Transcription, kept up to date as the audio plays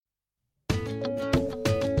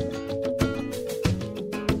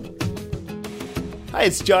Hi,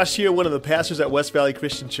 it's Josh here, one of the pastors at West Valley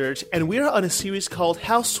Christian Church, and we are on a series called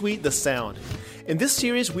How Sweet the Sound. In this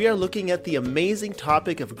series, we are looking at the amazing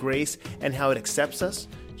topic of grace and how it accepts us,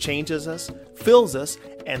 changes us, fills us,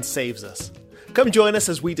 and saves us. Come join us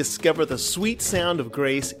as we discover the sweet sound of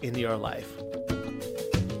grace in your life.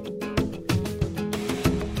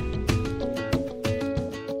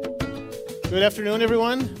 Good afternoon,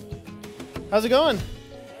 everyone. How's it going?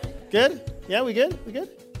 Good? Yeah, we good? We good?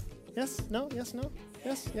 Yes? No? Yes? No?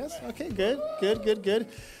 Yes? Yes? Okay, good.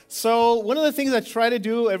 So one of the things I try to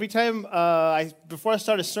do every time before I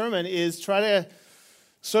start a sermon is try to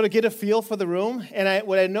sort of get a feel for the room. And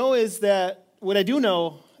what I do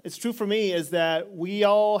know, it's true for me, is that we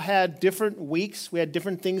all had different weeks. We had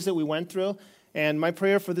different things that we went through. And my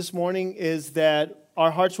prayer for this morning is that our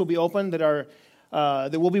hearts will be open, that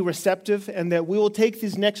we'll be receptive, and that we will take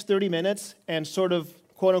these next 30 minutes and sort of,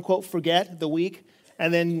 quote unquote, forget the week,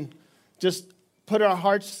 and then just put our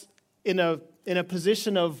hearts in a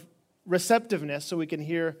position of receptiveness so we can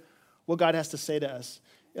hear what God has to say to us.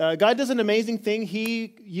 God does an amazing thing.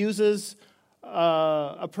 He uses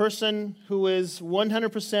a person who is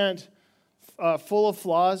 100% full of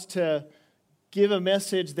flaws to give a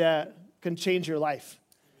message that can change your life.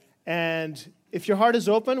 And if your heart is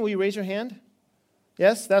open, will you raise your hand?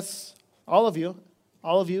 Yes, that's all of you.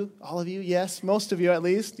 All of you, yes. Most of you at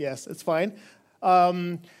least. Yes, it's fine.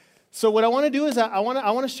 So what I want to do is I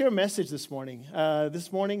want to share a message this morning. Not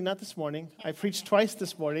this morning. I preached twice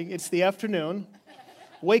this morning. It's the afternoon.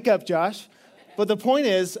 Wake up, Josh. But the point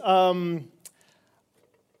is, I want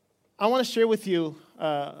to share with you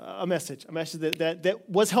a message that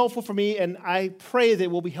was helpful for me, and I pray that it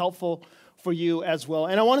will be helpful for you as well.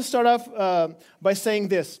 And I want to start off by saying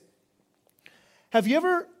this. Have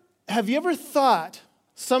you ever thought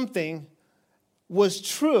something was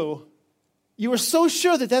true? You were so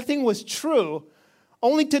sure that thing was true,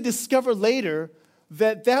 only to discover later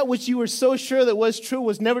that which you were so sure that was true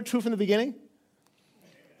was never true from the beginning?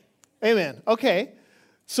 Amen. Okay.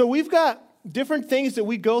 So we've got different things that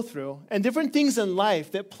we go through and different things in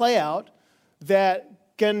life that play out that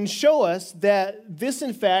can show us that this,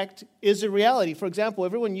 in fact, is a reality. For example,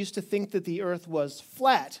 everyone used to think that the earth was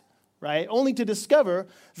flat, right? Only to discover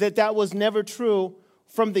that was never true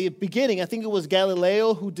from the beginning. I think it was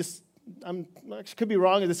Galileo who I could be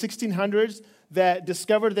wrong, in the 1600s, that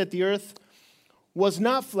discovered that the earth was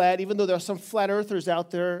not flat, even though there are some flat earthers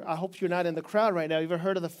out there. I hope you're not in the crowd right now. You've ever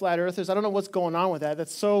heard of the flat earthers? I don't know what's going on with that.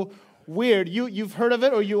 That's so weird. You've heard of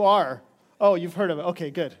it, or you are? Oh, you've heard of it. Okay,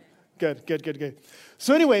 good.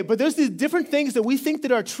 So anyway, but there's these different things that we think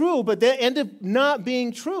that are true, but they end up not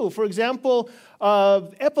being true. For example,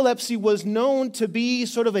 epilepsy was known to be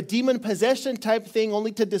sort of a demon possession type thing,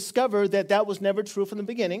 only to discover that was never true from the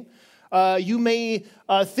beginning. You may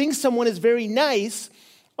think someone is very nice,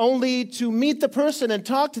 only to meet the person and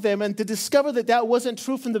talk to them and to discover that wasn't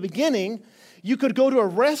true from the beginning. You could go to a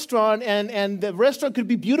restaurant and the restaurant could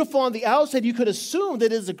be beautiful on the outside. You could assume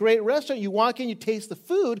that it's a great restaurant. You walk in, you taste the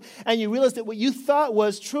food, and you realize that what you thought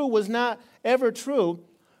was true was not ever true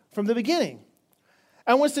from the beginning.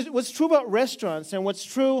 And what's true about restaurants and what's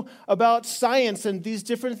true about science and these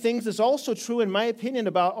different things is also true, in my opinion,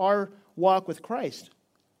 about our walk with Christ.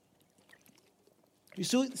 You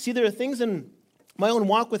see, there are things in my own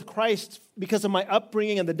walk with Christ, because of my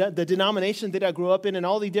upbringing and the denomination that I grew up in and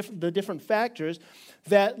all the different factors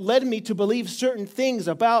that led me to believe certain things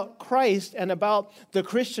about Christ and about the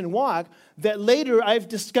Christian walk that later I've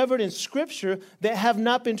discovered in Scripture that have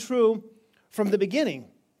not been true from the beginning.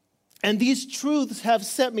 And these truths have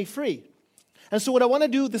set me free. And so what I want to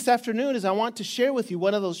do this afternoon is I want to share with you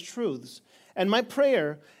one of those truths. And my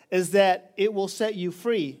prayer is that it will set you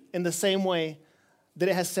free in the same way that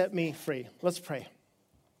it has set me free. Let's pray.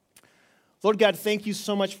 Lord God, thank you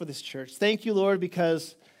so much for this church. Thank you, Lord,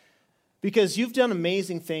 because you've done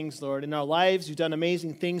amazing things, Lord, in our lives. You've done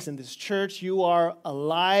amazing things in this church. You are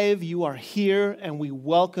alive. You are here, and we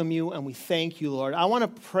welcome you, and we thank you, Lord. I want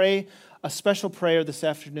to pray a special prayer this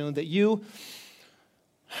afternoon that you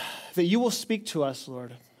will speak to us,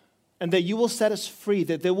 Lord, and that you will set us free,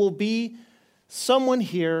 that there will be someone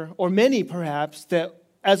here, or many perhaps, that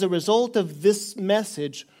as a result of this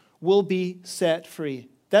message will be set free.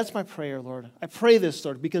 That's my prayer, Lord. I pray this,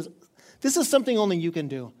 Lord, because this is something only you can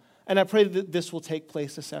do. And I pray that this will take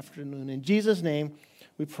place this afternoon. In Jesus' name,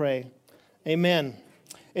 we pray. Amen.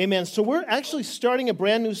 Amen. So we're actually starting a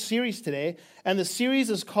brand new series today, and the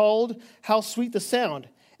series is called How Sweet the Sound.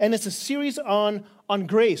 And it's a series on on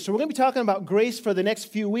grace. So we're going to be talking about grace for the next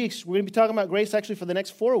few weeks. We're going to be talking about grace actually for the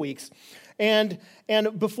next 4 weeks. And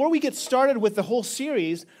before we get started with the whole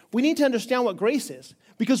series, we need to understand what grace is.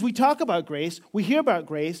 Because we talk about grace, we hear about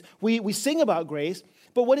grace, we sing about grace,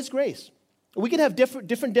 but what is grace? We can have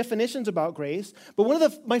different definitions about grace, but one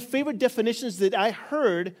of my favorite definitions that I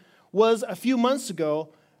heard was a few months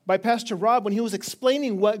ago by Pastor Rob when he was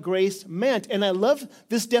explaining what grace meant. And I love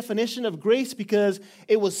this definition of grace because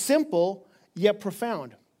it was simple yet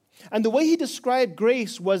profound. And the way he described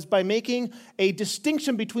grace was by making a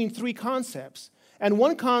distinction between 3 concepts. And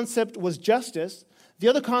one concept was justice, the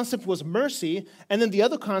other concept was mercy, and then the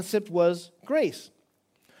other concept was grace.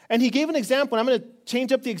 And he gave an example, and I'm going to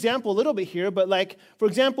change up the example a little bit here, but like, for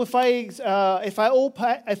example, if I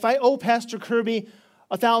owe Pastor Kirby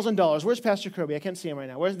 $1,000. Where's Pastor Kirby? I can't see him right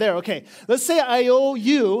now. Where's there? Okay. Let's say I owe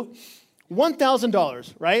you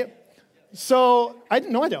 $1,000, right? So,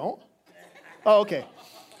 no, I don't. Oh, okay.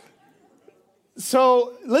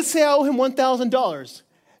 So, let's say I owe him $1,000.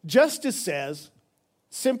 Justice says,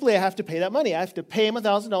 simply I have to pay that money. I have to pay him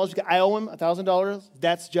 $1,000 because I owe him $1,000.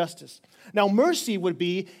 That's justice. Now, mercy would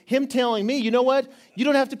be him telling me, you know what? You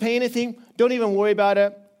don't have to pay anything. Don't even worry about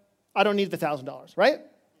it. I don't need the $1,000, right?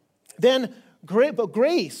 Then, but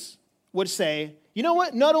grace would say, you know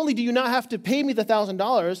what? Not only do you not have to pay me the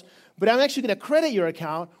 $1,000, but I'm actually going to credit your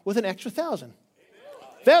account with an extra $1,000.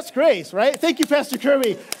 That's grace, right? Thank you, Pastor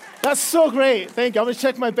Kirby. That's so great. Thank you. I'm going to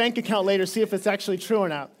check my bank account later, see if it's actually true or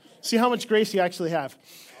not. See how much grace you actually have.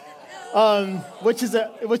 Which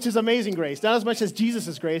is amazing grace. Not as much as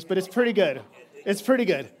Jesus' grace, but it's pretty good. It's pretty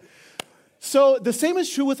good. So the same is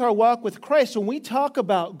true with our walk with Christ. When we talk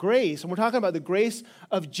about grace, and we're talking about the grace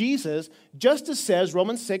of Jesus, justice says,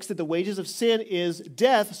 Romans 6, that the wages of sin is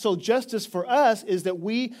death. So justice for us is that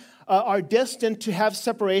we are destined to have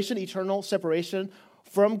separation, eternal separation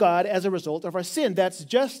from God as a result of our sin. That's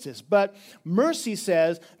justice. But mercy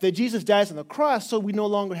says that Jesus dies on the cross so we no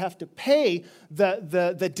longer have to pay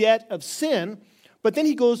the debt of sin. But then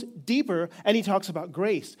he goes deeper and he talks about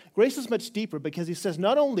grace. Grace is much deeper because he says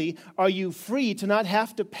not only are you free to not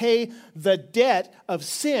have to pay the debt of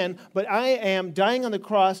sin, but I am dying on the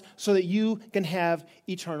cross so that you can have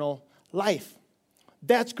eternal life.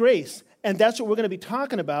 That's grace. And that's what we're going to be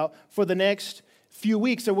talking about for the next few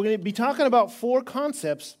weeks. So we're going to be talking about 4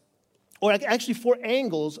 concepts, or actually 4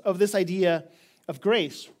 angles of this idea of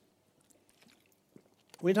grace.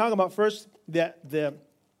 We're talking about first the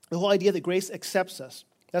whole idea that grace accepts us.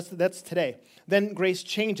 That's today. Then grace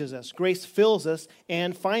changes us. Grace fills us.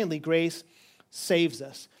 And finally, grace saves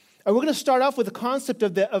us. And we're going to start off with the concept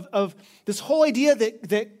of this whole idea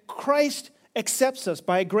that Christ accepts us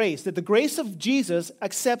by grace, that the grace of Jesus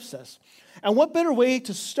accepts us. And what better way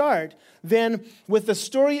to start than with the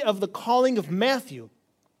story of the calling of Matthew?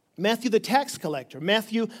 Matthew the tax collector,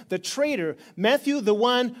 Matthew the traitor, Matthew the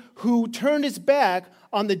one who turned his back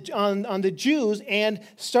on the Jews and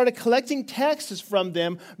started collecting taxes from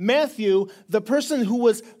them. Matthew, the person who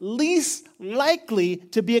was least likely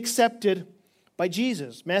to be accepted by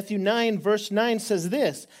Jesus. Matthew 9, verse 9 says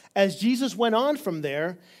this, as Jesus went on from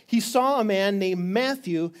there, he saw a man named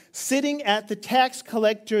Matthew sitting at the tax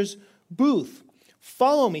collector's booth.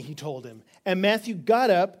 Follow me, he told him. And Matthew got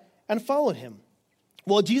up and followed him.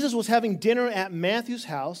 While Jesus was having dinner at Matthew's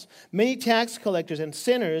house, many tax collectors and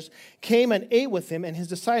sinners came and ate with him and his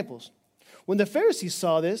disciples. When the Pharisees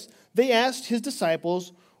saw this, they asked his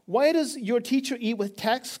disciples, why does your teacher eat with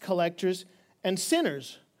tax collectors and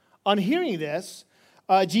sinners? On hearing this,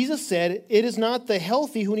 Jesus said, it is not the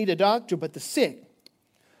healthy who need a doctor, but the sick.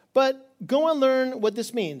 But go and learn what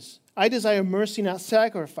this means. I desire mercy, not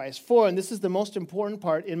sacrifice. For, and this is the most important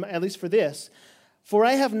part, at least for this, for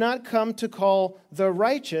I have not come to call the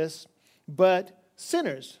righteous, but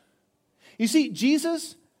sinners. You see,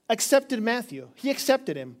 Jesus accepted Matthew. He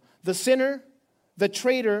accepted him. The sinner, the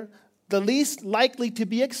traitor, the least likely to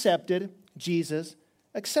be accepted, Jesus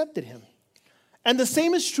accepted him. And the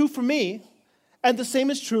same is true for me, and the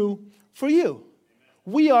same is true for you.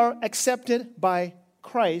 We are accepted by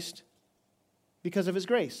Christ because of his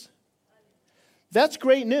grace. That's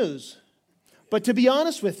great news. But to be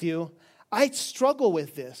honest with you, I struggle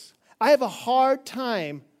with this. I have a hard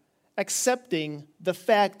time accepting the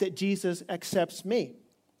fact that Jesus accepts me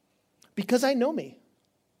because I know me.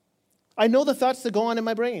 I know the thoughts that go on in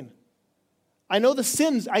my brain. I know the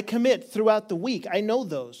sins I commit throughout the week. I know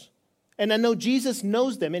those. And I know Jesus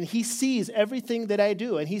knows them, and he sees everything that I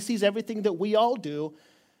do, and he sees everything that we all do.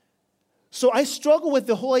 So I struggle with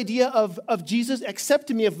the whole idea of Jesus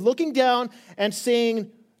accepting me, of looking down and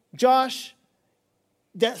saying, Josh,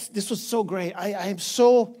 this was so great.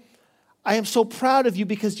 I am so proud of you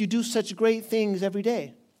because you do such great things every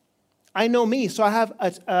day. I know me, so I have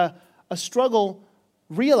a struggle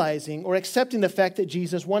realizing or accepting the fact that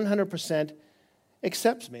Jesus 100%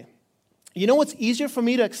 accepts me. You know what's easier for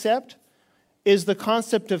me to accept is the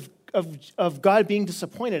concept of God being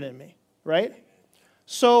disappointed in me, right?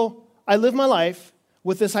 So I live my life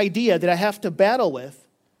with this idea that I have to battle with,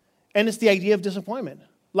 and it's the idea of disappointment.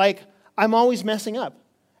 Like, I'm always messing up,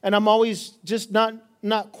 and I'm always just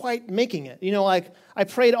not quite making it. You know, like, I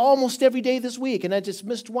prayed almost every day this week, and I just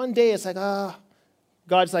missed one day. It's like,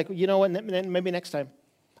 God's like, you know what, maybe next time.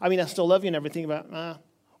 I mean, I still love you and everything, but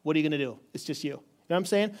what are you going to do? It's just you. You know what I'm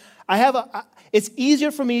saying? It's easier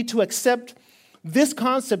for me to accept this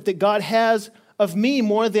concept that God has of me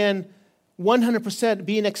more than 100%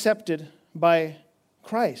 being accepted by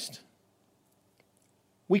Christ.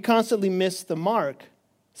 We constantly miss the mark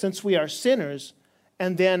since we are sinners,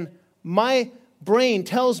 and then my brain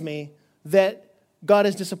tells me that God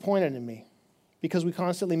is disappointed in me because we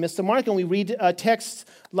constantly miss the mark, and we read texts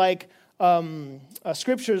like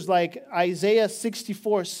scriptures like Isaiah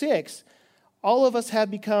 64:6. All of us have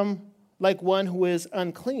become like one who is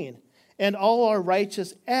unclean, and all our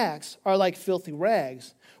righteous acts are like filthy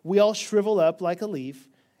rags. We all shrivel up like a leaf,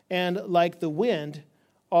 and like the wind,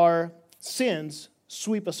 our sins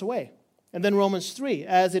sweep us away. And then Romans 3,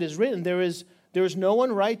 as it is written, there is no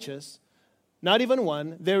one righteous, not even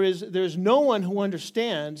one. There is no one who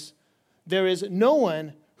understands. There is no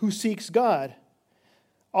one who seeks God.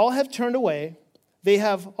 All have turned away. They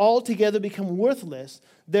have altogether become worthless.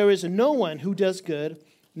 There is no one who does good,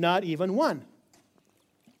 not even one.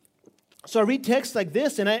 So I read texts like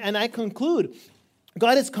this, and I conclude,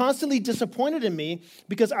 God is constantly disappointed in me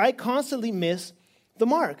because I constantly miss the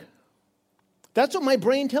mark. That's what my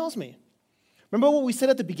brain tells me. Remember what we said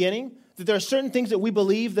at the beginning? That there are certain things that we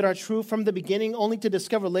believe that are true from the beginning, only to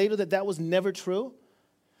discover later that was never true?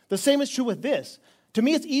 The same is true with this. To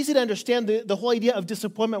me, it's easy to understand the whole idea of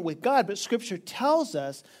disappointment with God, but Scripture tells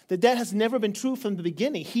us that has never been true from the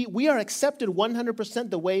beginning. We are accepted 100%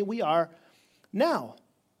 the way we are now.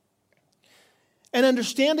 And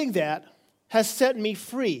understanding that has set me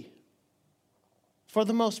free for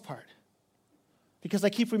the most part, because I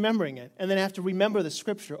keep remembering it, and then I have to remember the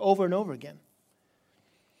Scripture over and over again.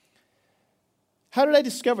 How did I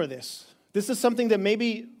discover this? This is something that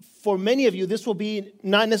maybe for many of you, this will be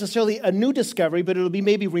not necessarily a new discovery, but it'll be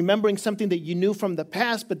maybe remembering something that you knew from the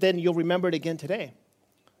past, but then you'll remember it again today.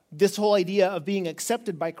 This whole idea of being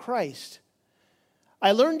accepted by Christ.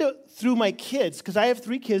 I learned it through my kids, because I have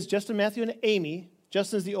 3 kids, Justin, Matthew, and Amy.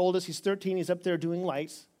 Justin's the oldest. He's 13. He's up there doing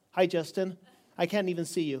lights. Hi, Justin. I can't even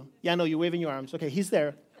see you. Yeah, I know, you're waving your arms. Okay, he's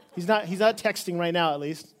there. He's not texting right now, at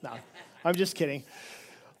least. No, I'm just kidding.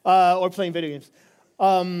 Or playing video games.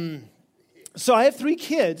 So I have 3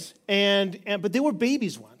 kids, but they were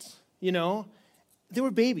babies once, you know. They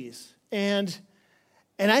were babies. And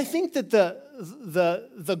I think that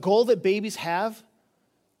the goal that babies have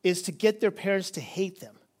is to get their parents to hate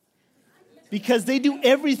them. Because they do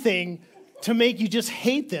everything to make you just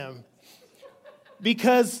hate them.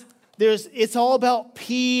 Because it's all about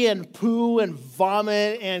pee and poo and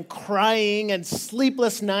vomit and crying and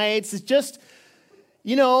sleepless nights. It's just,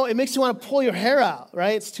 you know, it makes you want to pull your hair out,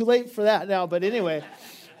 right? It's too late for that now, but anyway.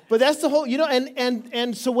 But that's the whole, you know,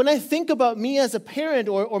 and so when I think about me as a parent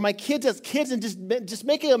or my kids as kids and just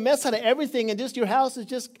making a mess out of everything and just your house is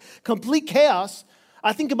just complete chaos,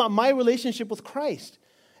 I think about my relationship with Christ.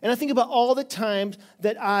 And I think about all the times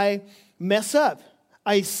that I mess up.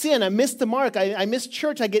 I sin, I miss the mark, I miss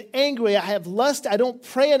church, I get angry, I have lust, I don't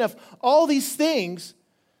pray enough. All these things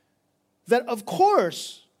that, of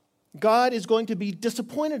course, God is going to be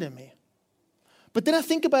disappointed in me. But then I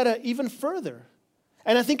think about it even further.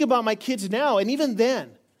 And I think about my kids now, and even then,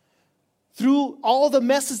 through all the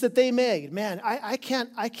messes that they made, man, I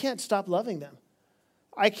can't stop loving them.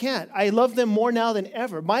 I can't. I love them more now than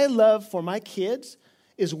ever. My love for my kids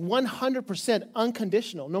is 100%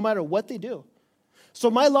 unconditional, no matter what they do. So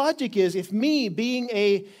my logic is, if me being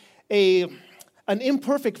an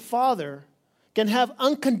imperfect father can have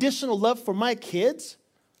unconditional love for my kids,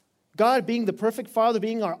 God being the perfect Father,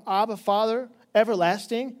 being our Abba Father,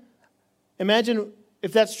 everlasting, imagine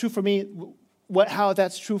if that's true for me, how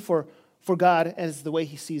that's true for God as the way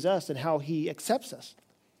He sees us and how He accepts us.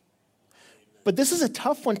 But this is a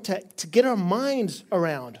tough one to get our minds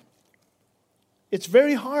around. It's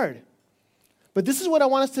very hard. But this is what I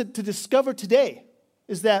want us to discover today,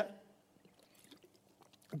 is that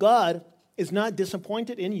God is not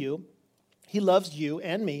disappointed in you. He loves you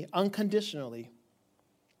and me unconditionally.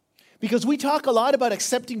 Because we talk a lot about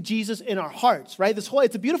accepting Jesus in our hearts, right?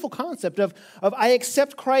 It's a beautiful concept of I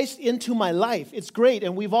accept Christ into my life. It's great,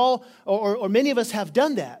 and we've all, or many of us have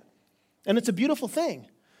done that. And it's a beautiful thing.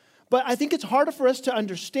 But I think it's harder for us to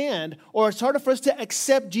understand, or it's harder for us to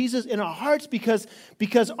accept Jesus in our hearts because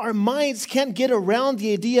our minds can't get around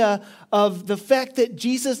the idea of the fact that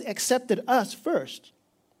Jesus accepted us first.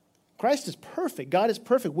 Christ is perfect. God is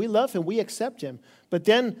perfect. We love him. We accept him. But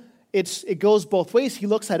then it goes both ways. He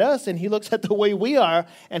looks at us and he looks at the way we are,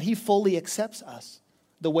 and he fully accepts us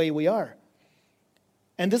the way we are.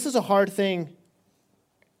 And this is a hard thing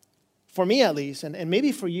for me at least, and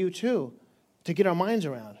maybe for you too, to get our minds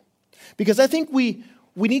around. Because I think we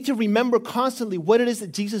need to remember constantly what it is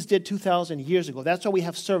that Jesus did 2,000 years ago. That's why we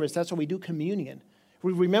have service. That's why we do communion.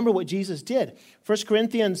 We remember what Jesus did. 1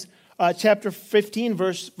 Corinthians chapter 15,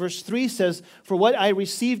 verse 3 says, "For what I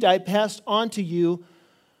received I passed on to you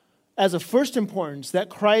as of first importance, that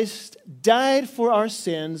Christ died for our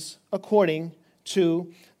sins according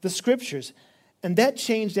to the Scriptures." And that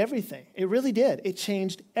changed everything. It really did. It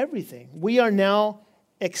changed everything. We are now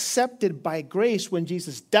accepted by grace when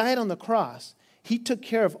Jesus died on the cross. He took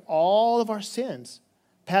care of all of our sins,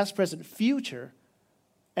 past, present, future.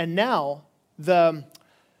 And now the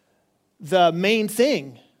main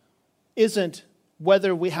thing isn't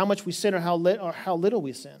how much we sin or how little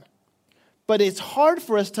we sin. But it's hard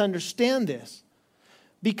for us to understand this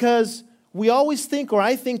because we always think, or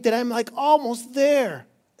I think, that I'm like almost there.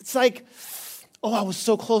 It's like, oh, I was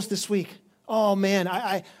so close this week. Oh man,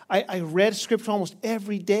 I read scripture almost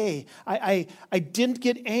every day. I didn't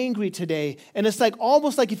get angry today. And it's like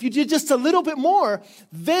almost like if you did just a little bit more,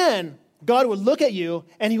 then God would look at you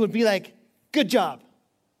and he would be like, good job.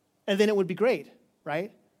 And then it would be great,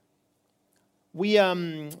 right?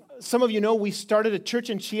 Some of you know we started a church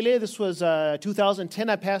in Chile. This was 2010.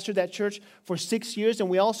 I pastored that church for 6 years, and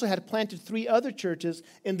we also had planted 3 other churches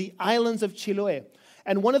in the islands of Chiloé.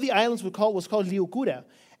 And one of the islands was called Liucura.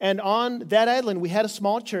 And on that island, we had a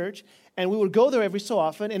small church, and we would go there every so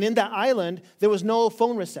often. And in that island, there was no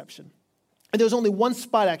phone reception. And there was only one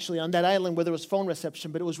spot, actually, on that island where there was phone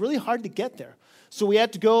reception, but it was really hard to get there. So we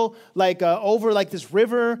had to go over this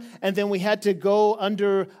river, and then we had to go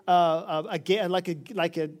under a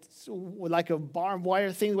barbed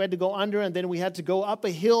wire thing. We had to go under, and then we had to go up a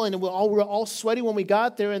hill, and we were all sweaty when we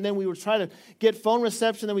got there. And then we were trying to get phone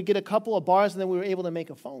reception. Then we get a couple of bars, and then we were able to make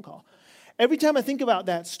a phone call. Every time I think about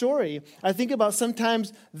that story, I think about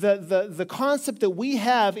sometimes the concept that we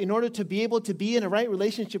have in order to be able to be in a right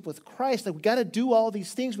relationship with Christ. Like we got to do all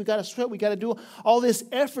these things. We got to sweat. We got to do all this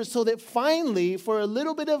effort so that finally, for a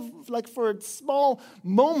little bit of, for a small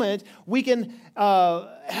moment, we can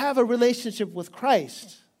have a relationship with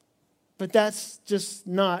Christ. But that's just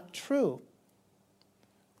not true.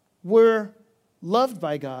 We're loved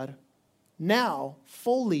by God now,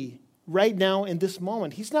 fully, right now in this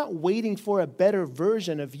moment. He's not waiting for a better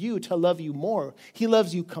version of you to love you more. He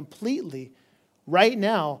loves you completely right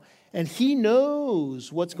now. And he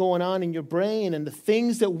knows what's going on in your brain and the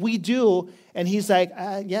things that we do. And he's like,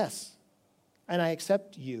 yes, and I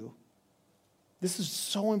accept you. This is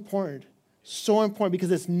so important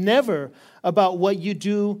because it's never about what you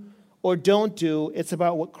do or don't do. It's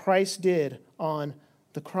about what Christ did on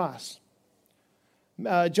the cross.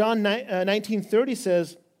 John 19:30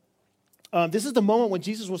 says, this is the moment when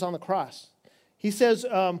Jesus was on the cross. He says,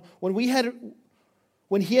 when he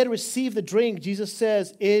had received the drink, Jesus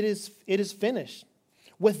says, it is finished.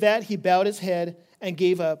 With that, he bowed his head and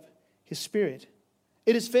gave up his spirit.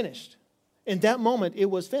 It is finished. In that moment, it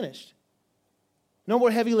was finished. No more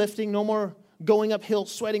heavy lifting, no more going uphill,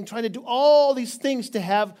 sweating, trying to do all these things to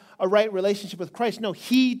have a right relationship with Christ. No,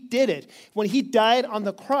 he did it. When he died on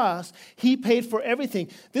the cross, he paid for everything.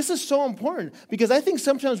 This is so important because I think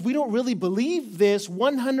sometimes we don't really believe this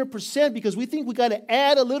 100% because we think we got to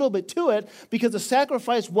add a little bit to it because the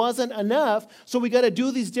sacrifice wasn't enough. So we got to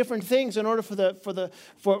do these different things in order for the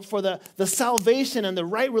salvation and the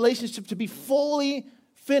right relationship to be fully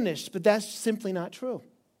finished. But that's simply not true.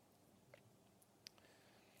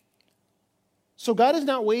 So God is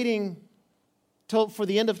not waiting for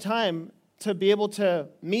the end of time to be able to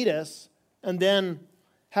meet us and then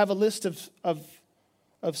have a list of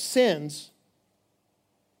sins,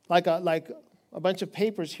 like a bunch of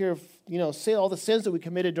papers here, say all the sins that we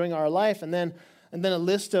committed during our life, and then a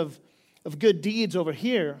list of good deeds over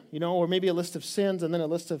here, or maybe a list of sins and then a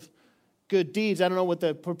list of good deeds. I don't know what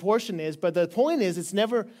the proportion is, but the point is, it's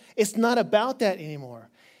not about that anymore.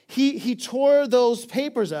 He tore those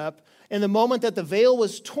papers up in the moment that the veil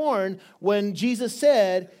was torn when Jesus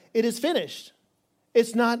said, it is finished.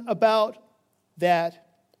 It's not about that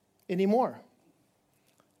anymore.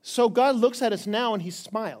 So God looks at us now and he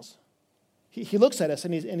smiles. He looks at us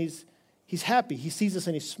and he's happy. He sees us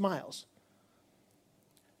and he smiles.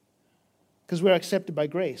 Because we're accepted by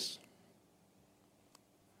grace.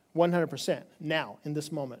 100% now, in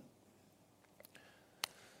this moment.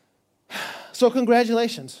 So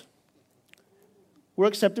congratulations. We're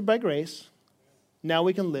accepted by grace. Now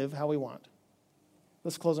we can live how we want.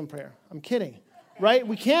 Let's close in prayer. I'm kidding. Right?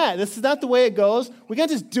 We can't. This is not the way it goes. We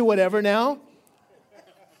can't just do whatever now.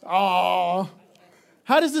 Oh,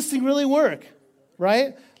 how does this thing really work?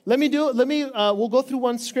 Right? We'll go through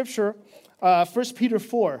one scripture, 1 Peter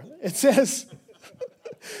 4. It says,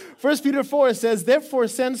 1 Peter 4, it says, therefore,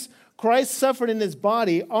 since Christ suffered in his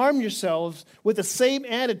body, arm yourselves with the same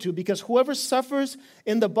attitude, because whoever suffers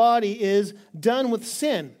in the body is done with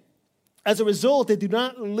sin. As a result, they do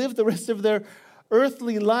not live the rest of their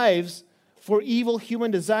earthly lives for evil human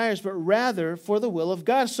desires, but rather for the will of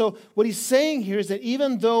God. So what he's saying here is that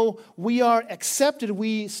even though we are accepted,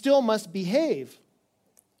 we still must behave.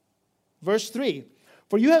 Verse 3,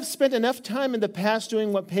 for you have spent enough time in the past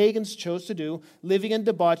doing what pagans chose to do, living in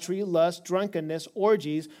debauchery, lust, drunkenness,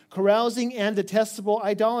 orgies, carousing, and detestable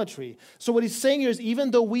idolatry. So what he's saying here is even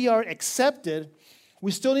though we are accepted,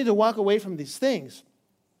 we still need to walk away from these things.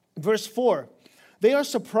 Verse 4, they are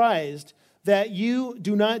surprised that you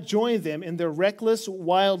do not join them in their reckless,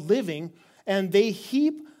 wild living, and they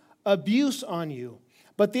heap abuse on you.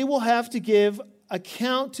 But they will have to give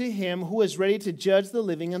account to him who is ready to judge the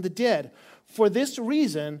living and the dead. For this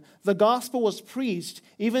reason, the gospel was preached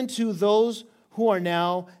even to those who are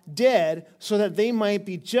now dead, so that they might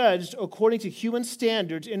be judged according to human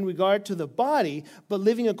standards in regard to the body, but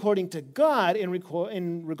living according to God in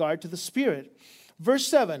regard to the spirit. Verse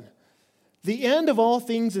 7, the end of all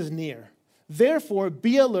things is near. Therefore,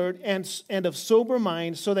 be alert and of sober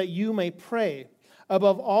mind so that you may pray.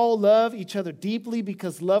 Above all, love each other deeply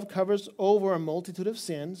because love covers over a multitude of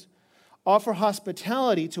sins. Offer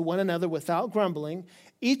hospitality to one another without grumbling.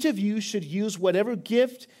 Each of you should use whatever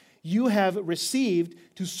gift you have received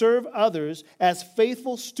to serve others as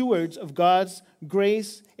faithful stewards of God's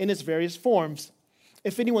grace in its various forms.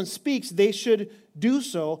 If anyone speaks, they should do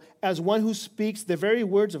so as one who speaks the very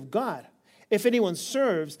words of God. If anyone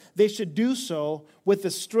serves, they should do so with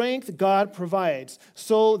the strength God provides,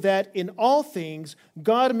 so that in all things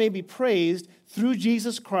God may be praised through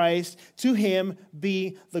Jesus Christ. To him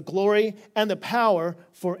be the glory and the power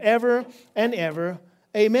forever and ever.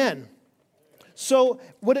 Amen. So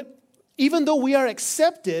even though we are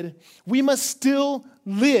accepted, we must still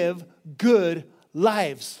live good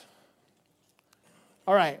lives.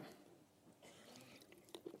 All right.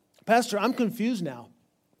 Pastor, I'm confused now.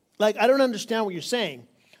 I don't understand what you're saying.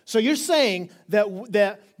 So you're saying that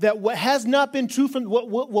what has not been true from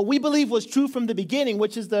what we believe was true from the beginning,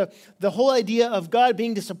 which is the whole idea of God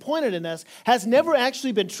being disappointed in us, has never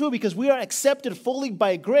actually been true because we are accepted fully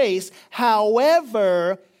by grace.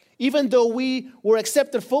 However, even though we were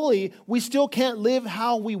accepted fully, we still can't live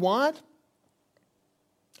how we want.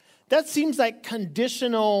 That seems like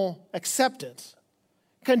conditional acceptance.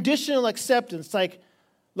 Conditional acceptance, like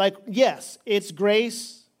yes, it's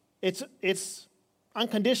grace. It's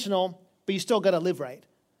unconditional, but you still got to live right.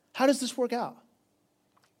 How does this work out?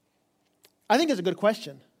 I think it's a good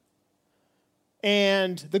question.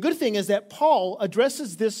 And the good thing is that Paul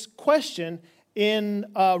addresses this question in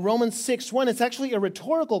Romans 6:1. It's actually a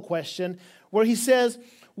rhetorical question where he says,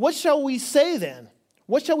 what shall we say then?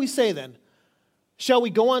 What shall we say then? Shall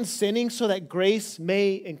we go on sinning so that grace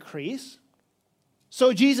may increase?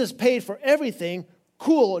 So Jesus paid for everything.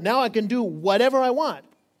 Cool, now I can do whatever I want.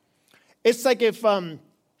 It's like if,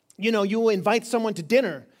 you invite someone to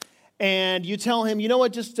dinner and you tell him, you know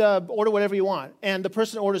what, just order whatever you want. And the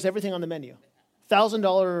person orders everything on the menu.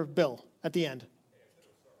 $1,000 bill at the end.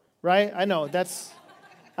 Right? I know, it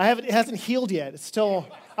hasn't healed yet. It's still,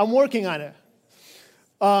 I'm working on it.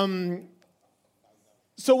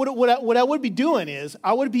 So what I would be doing is,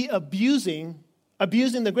 I would be abusing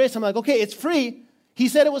the grace. I'm like, okay, it's free. He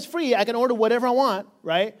said it was free. I can order whatever I want,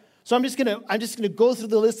 right? So I'm just gonna go through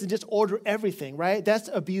the list and just order everything, right? That's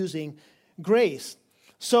abusing grace.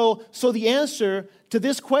 So the answer to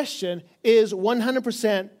this question is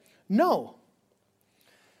 100% no.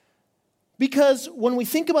 Because when we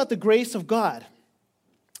think about the grace of God,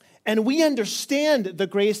 and we understand the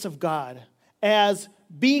grace of God as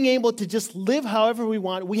being able to just live however we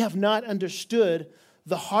want, we have not understood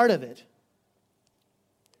the heart of it.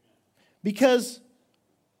 Because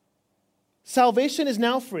salvation is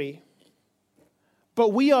now free, but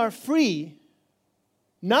we are free,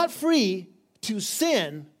 not free to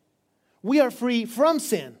sin, we are free from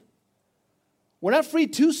sin. We're not free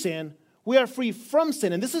to sin, We are free from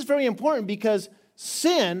sin. And this is very important because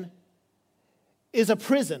sin is a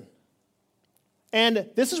prison. And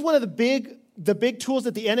this is one of the big tools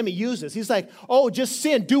that the enemy uses. He's like, oh, just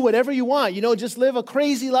sin, do whatever you want. Just live a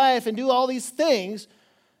crazy life and do all these things.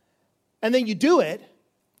 And then you do it,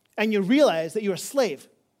 and you realize that you're a slave.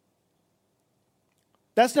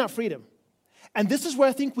 That's not freedom. And this is where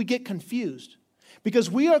I think we get confused.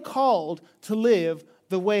 Because we are called to live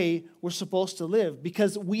the way we're supposed to live.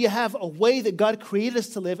 Because we have a way that God created us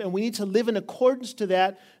to live, and we need to live in accordance to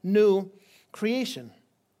that new creation.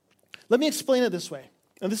 Let me explain it this way.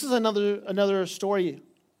 And this is another story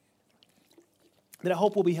that I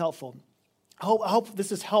hope will be helpful. I hope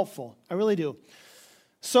this is helpful. I really do.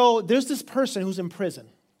 So there's this person who's in prison.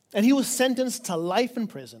 And he was sentenced to life in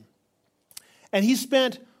prison. And he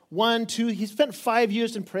spent 5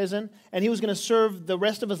 years in prison, and he was going to serve the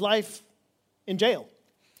rest of his life in jail.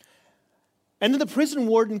 And then the prison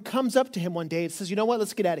warden comes up to him one day and says, you know what,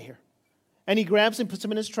 let's get out of here. And he grabs him, puts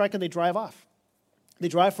him in his truck, and they drive off. They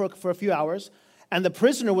drive for a few hours, and the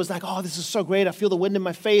prisoner was like, oh, this is so great. I feel the wind in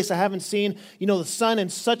my face. I haven't seen, the sun in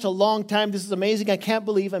such a long time. This is amazing. I can't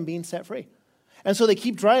believe I'm being set free. And so they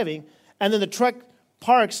keep driving, and then the truck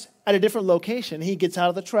parks at a different location. He gets out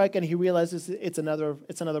of the truck, and he realizes it's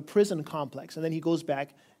another prison complex. And then he goes back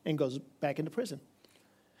into prison.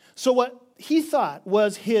 So what he thought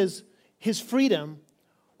was his freedom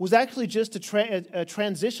was actually just a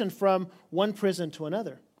transition from one prison to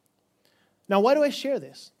another. Now, why do I share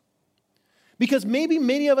this? Because maybe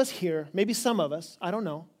many of us here, maybe some of us, I don't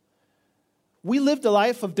know, we lived a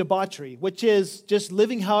life of debauchery, which is just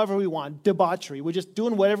living however we want, debauchery. We're just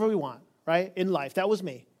doing whatever we want, right, in life. That was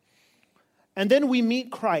me. And then we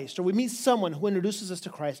meet Christ, or we meet someone who introduces us to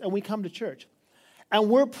Christ, and we come to church. And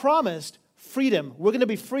we're promised freedom. We're going to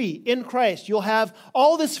be free in Christ. You'll have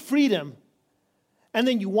all this freedom. And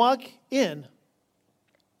then you walk in,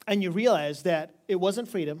 and you realize that it wasn't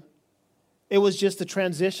freedom. It was just the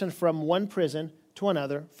transition from one prison to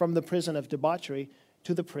another, from the prison of debauchery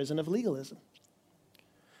to the prison of legalism.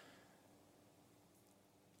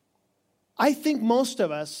 I think most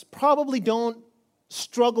of us probably don't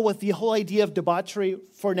struggle with the whole idea of debauchery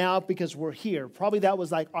for now because we're here. Probably that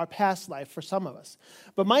was like our past life for some of us.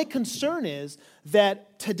 But my concern is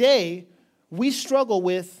that today we struggle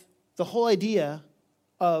with the whole idea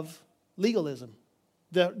of legalism.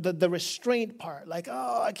 The restraint part, like,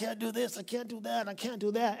 oh, I can't do this, I can't do that, I can't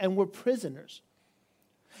do that, and we're prisoners.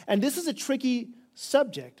 And this is a tricky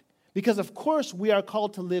subject because, of course, we are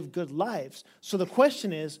called to live good lives. So the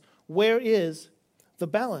question is, where is the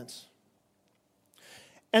balance?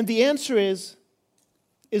 And the answer is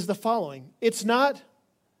the following. It's not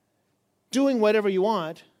doing whatever you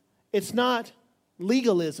want. It's not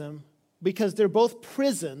legalism because they're both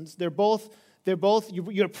prisons.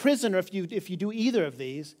 You're a prisoner if you do either of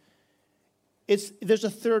these. There's a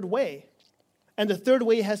third way. And the third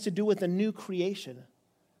way has to do with a new creation.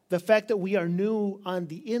 The fact that we are new on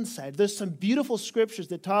the inside. There's some beautiful scriptures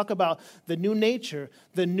that talk about the new nature,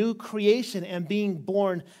 the new creation, and being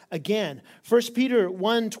born again. 1 Peter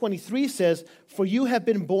 1:23 says, "For you have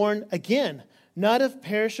been born again, not of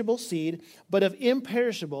perishable seed, but of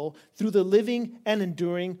imperishable, through the living and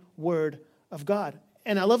enduring word of God."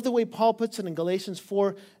 And I love the way Paul puts it in Galatians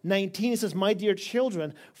 4:19. He says, "My dear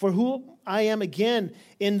children, for whom I am again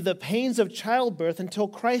in the pains of childbirth until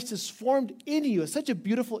Christ is formed in you." It's such a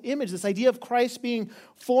beautiful image, this idea of Christ being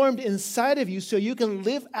formed inside of you so you can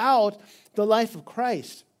live out the life of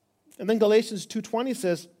Christ. And then Galatians 2:20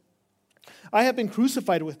 says, "I have been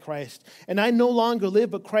crucified with Christ, and I no longer live,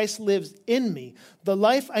 but Christ lives in me. The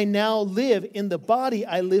life I now live in the body,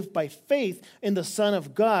 I live by faith in the Son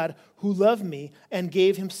of God who loved me and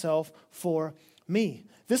gave himself for me."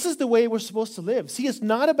 This is the way we're supposed to live. See, it's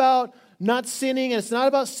not about not sinning, and it's not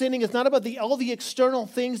about sinning. It's not about all the external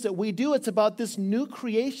things that we do. It's about this new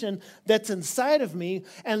creation that's inside of me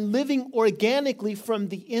and living organically from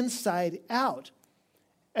the inside out.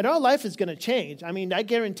 And our life is going to change. I mean, I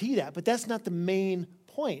guarantee that. But that's not the main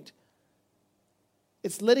point.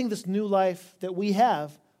 It's letting this new life that we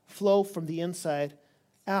have flow from the inside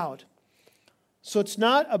out. So it's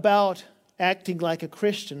not about acting like a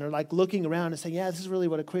Christian or like looking around and saying, yeah, this is really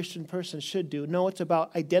what a Christian person should do. No, it's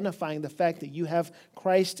about identifying the fact that you have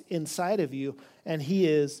Christ inside of you and he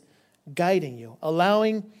is guiding you,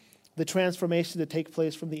 allowing the transformation to take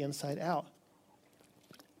place from the inside out.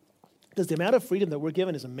 Because the amount of freedom that we're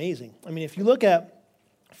given is amazing. I mean, if you look at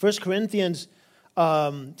 1 Corinthians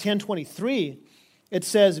 10:23, it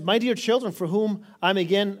says, "My dear children, for whom I'm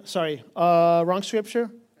again," wrong scripture.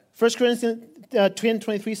 1 Corinthians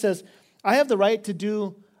 10:23 says, I have the right to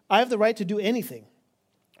do anything.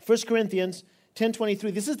 1 Corinthians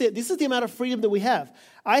 10:23. This is the amount of freedom that we have.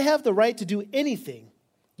 I have the right to do anything,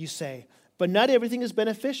 you say, but not everything is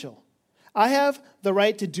beneficial. I have the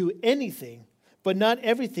right to do anything, but not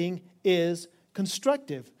everything is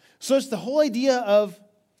constructive. So it's the whole idea of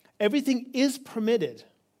everything is permitted.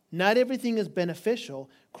 Not everything is beneficial.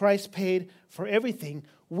 Christ paid for everything.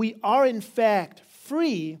 We are, in fact,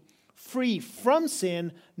 free from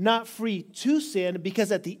sin, not free to sin,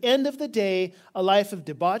 because at the end of the day, a life of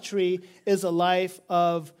debauchery is a life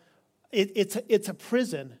of, it's a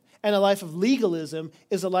prison. And a life of legalism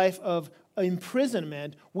is a life of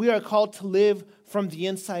imprisonment. We are called to live from the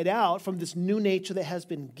inside out, from this new nature that has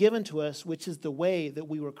been given to us, which is the way that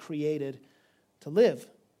we were created to live.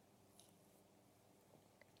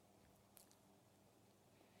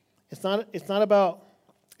 It's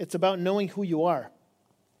about knowing who you are.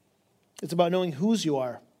 It's about knowing whose you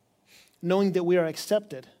are, knowing that we are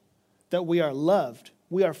accepted, that we are loved.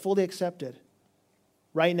 We are fully accepted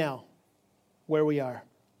right now, where we are.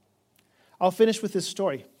 I'll finish with this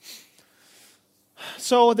story.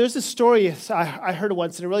 So there's this story I heard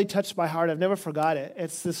once, and it really touched my heart. I've never forgot it.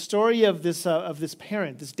 It's the story of this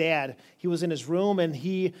parent, this dad. He was in his room, and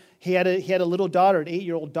he had a little daughter, an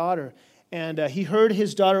 8-year-old daughter. And he heard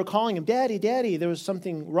his daughter calling him, "Daddy, Daddy." There was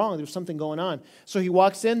something wrong. There was something going on. So he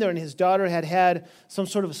walks in there, and his daughter had some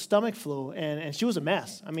sort of a stomach flu, and she was a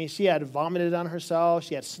mess. I mean, she had vomited on herself.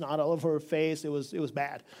 She had snot all over her face. It was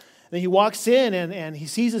bad. And then he walks in, and he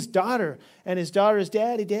sees his daughter, and his daughter is,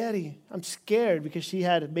 "Daddy, Daddy, I'm scared," because she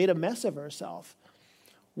had made a mess of herself.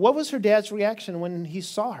 What was her dad's reaction when he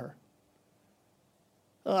saw her?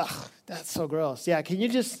 Ugh, that's so gross. Yeah, can you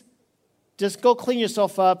just go clean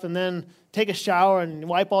yourself up and then take a shower and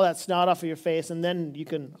wipe all that snot off of your face, and then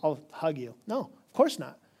I'll hug you. No, of course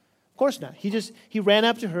not. Of course not. He ran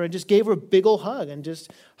up to her and just gave her a big old hug and just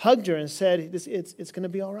hugged her and said, it's going to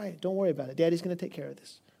be all right. Don't worry about it. Daddy's going to take care of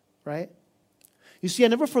this, right? You see, I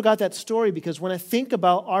never forgot that story, because when I think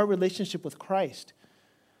about our relationship with Christ,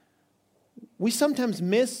 we sometimes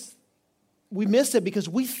miss it because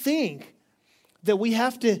we think that we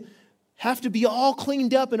have to be all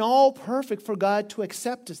cleaned up and all perfect for God to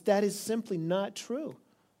accept us. That is simply not true.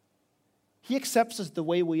 He accepts us the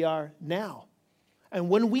way we are now.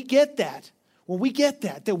 And when we get that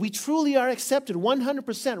we truly are accepted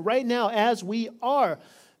 100% right now as we are,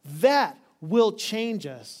 that will change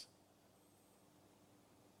us.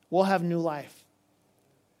 We'll have new life.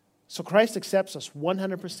 So Christ accepts us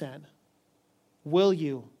 100%. Will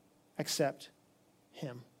you accept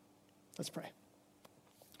him? Let's pray.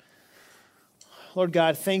 Lord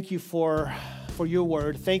God, thank you for your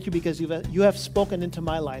word. Thank you because you have spoken into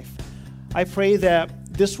my life. I pray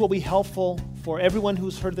that this will be helpful for everyone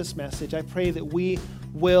who's heard this message. I pray that we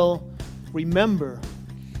will remember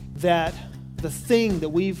that the thing that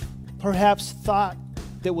we've perhaps thought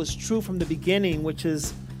that was true from the beginning, which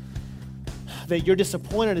is that you're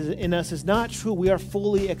disappointed in us, is not true. We are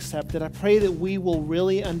fully accepted. I pray that we will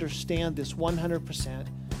really understand this 100%,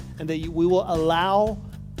 and that we will allow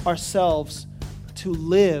ourselves to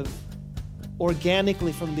live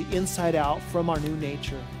organically from the inside out, from our new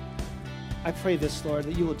nature. I pray this, Lord,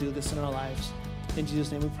 that you will do this in our lives. In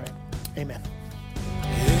Jesus' name we pray. Amen.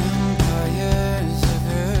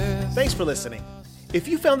 Thanks for listening. If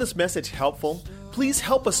you found this message helpful, please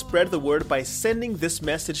help us spread the word by sending this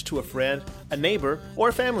message to a friend, a neighbor, or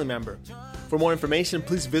a family member. For more information,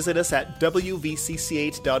 please visit us at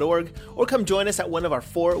wvcch.org or come join us at one of our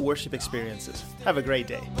 4 worship experiences. Have a great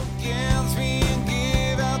day.